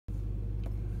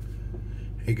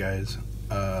Hey guys,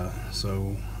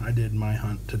 so I did my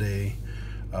hunt today.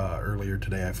 Earlier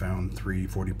today I found 3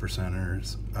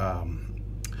 40%ers.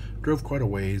 Drove quite a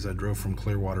ways. I drove from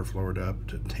Clearwater, Florida up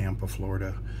to Tampa,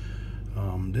 Florida.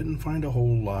 Didn't find a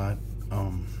whole lot,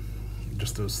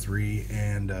 just those 3,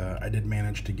 and I did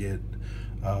manage to get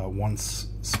one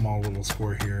small little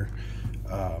score here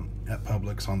at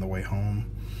Publix on the way home.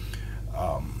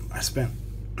 I spent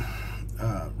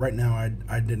right now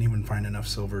I didn't even find enough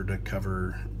silver to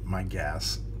cover my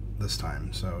gas this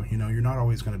time, so you're not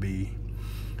always going to be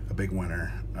a big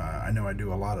winner. I know I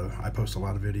post a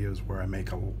lot of videos where I make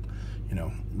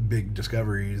big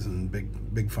discoveries and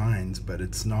big finds, but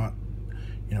it's not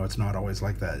it's not always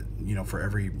like that. For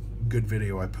every good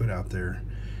video I put out there,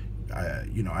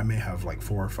 I may have like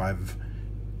 4 or 5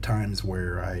 times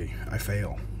where I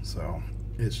fail. So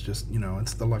it's just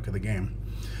it's the luck of the game.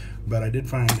 But I did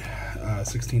find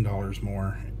 $16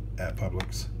 more at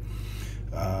Publix.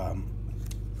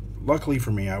 Luckily for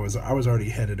me, I was already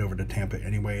headed over to Tampa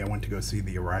anyway. I went to go see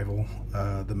The Arrival,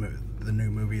 the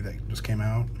new movie that just came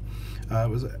out.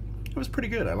 It was pretty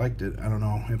good. I liked it. I don't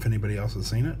know if anybody else has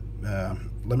seen it.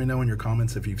 Let me know in your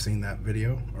comments if you've seen that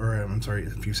video, or I'm sorry,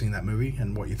 if you've seen that movie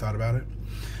and what you thought about it.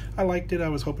 I liked it. I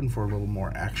was hoping for a little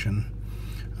more action,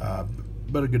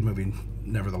 but a good movie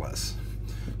nevertheless.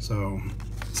 So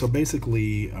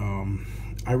basically,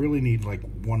 I really need like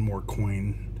one more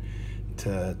coin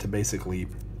to basically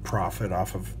profit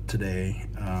off of today,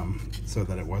 so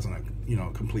that it wasn't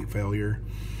a complete failure.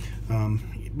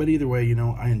 But either way,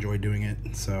 I enjoy doing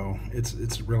it, so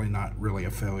it's really not really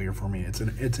a failure for me. It's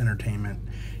entertainment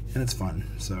and it's fun.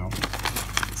 So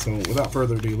without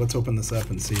further ado, let's open this up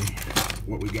and see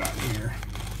what we got here.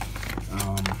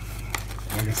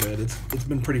 Like I said, it's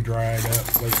been pretty dried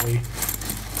up lately.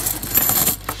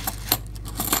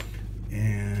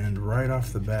 And right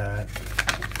off the bat,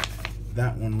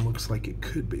 that one looks like it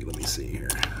could be. Let me see here.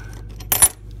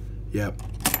 Yep.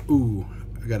 Ooh,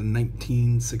 I got a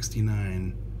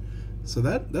 1969. So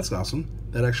that's awesome.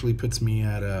 That actually puts me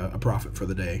at a profit for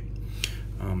the day.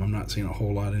 I'm not seeing a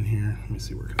whole lot in here. Let me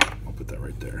see where I'll put that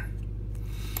right there.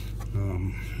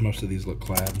 Most of these look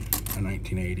clad. A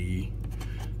 1980,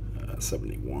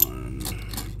 71.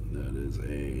 That is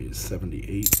a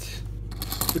 78.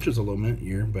 Which is a low mint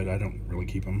year, but I don't really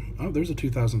keep them. Oh, there's a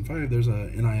 2005. There's a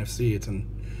NIFC. It's in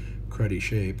cruddy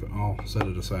shape. I'll set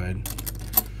it aside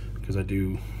because I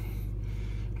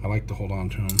like to hold on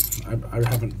to them. I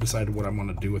haven't decided what I want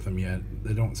to do with them yet.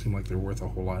 They don't seem like they're worth a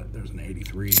whole lot. There's an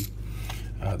 83.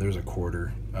 There's a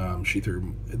quarter. I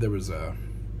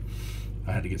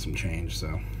had to get some change,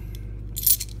 so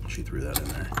she threw that in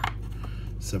there.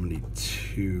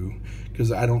 72,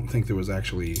 because I don't think there was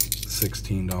actually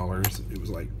 $16. It was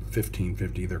like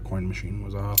 $15.50. Their coin machine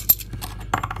was off.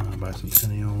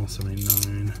 Bicentennial,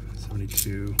 79,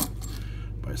 72.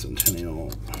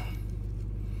 Bicentennial,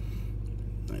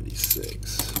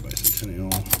 96.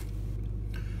 Bicentennial.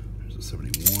 There's a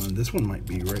 71. This one might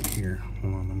be right here.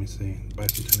 Hold on, let me see.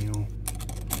 Bicentennial.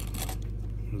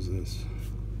 What is this?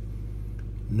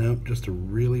 Nope, just a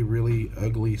really, really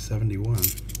ugly 71.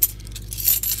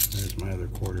 There's my other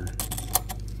quarter.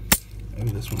 Oh,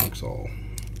 this one looks all,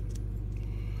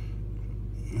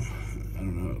 I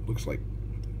don't know, it looks like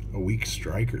a weak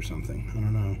strike or something. I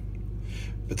don't know.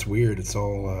 It's weird. It's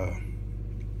all,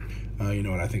 you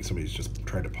know what, I think somebody's just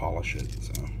tried to polish it,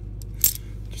 so.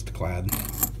 Just a clad.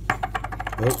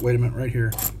 Oh, wait a minute, right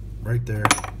here. Right there.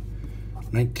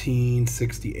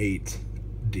 1968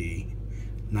 D.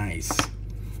 Nice.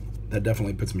 That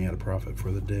definitely puts me at a profit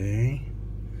for the day.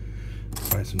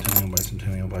 Bicentennial,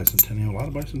 bicentennial, bicentennial. A lot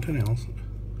of bicentennials.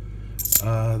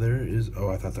 There is, oh,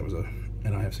 I thought that was a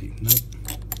NIFC. Nope.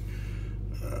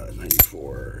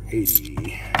 94,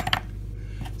 80,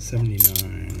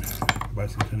 79,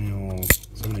 bicentennial,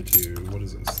 72. What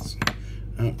is this?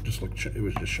 Oh, just looked, it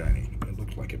was just shiny. It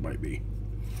looked like it might be.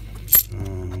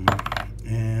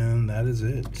 And that is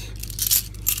it.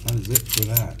 That is it for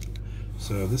that.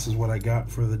 So this is what I got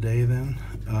for the day then.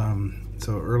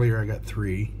 So earlier I got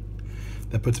 3.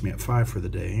 That puts me at 5 for the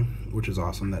day, which is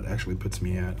awesome. That actually puts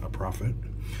me at a profit.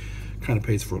 Kind of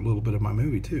pays for a little bit of my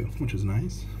movie too, which is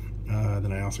nice.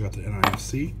 Then I also got the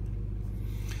NIFC.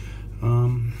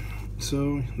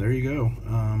 So there you go.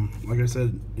 Like I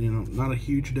said, not a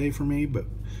huge day for me, but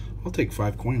I'll take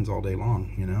 5 coins all day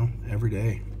long, every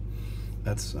day.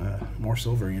 That's more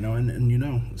silver,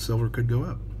 and silver could go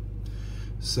up.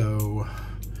 So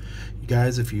you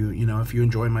guys, if you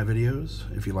enjoy my videos,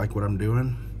 if you like what I'm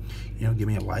doing, give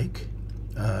me a like,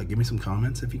 give me some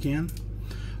comments if you can,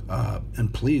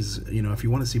 and please, if you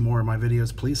want to see more of my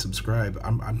videos, please subscribe.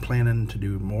 I'm planning to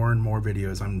do more and more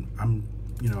videos. I'm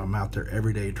I'm out there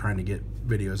every day trying to get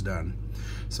videos done.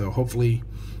 So hopefully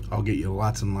I'll get you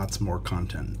lots and lots more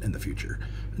content in the future.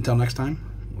 Until next time,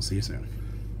 we'll see you soon.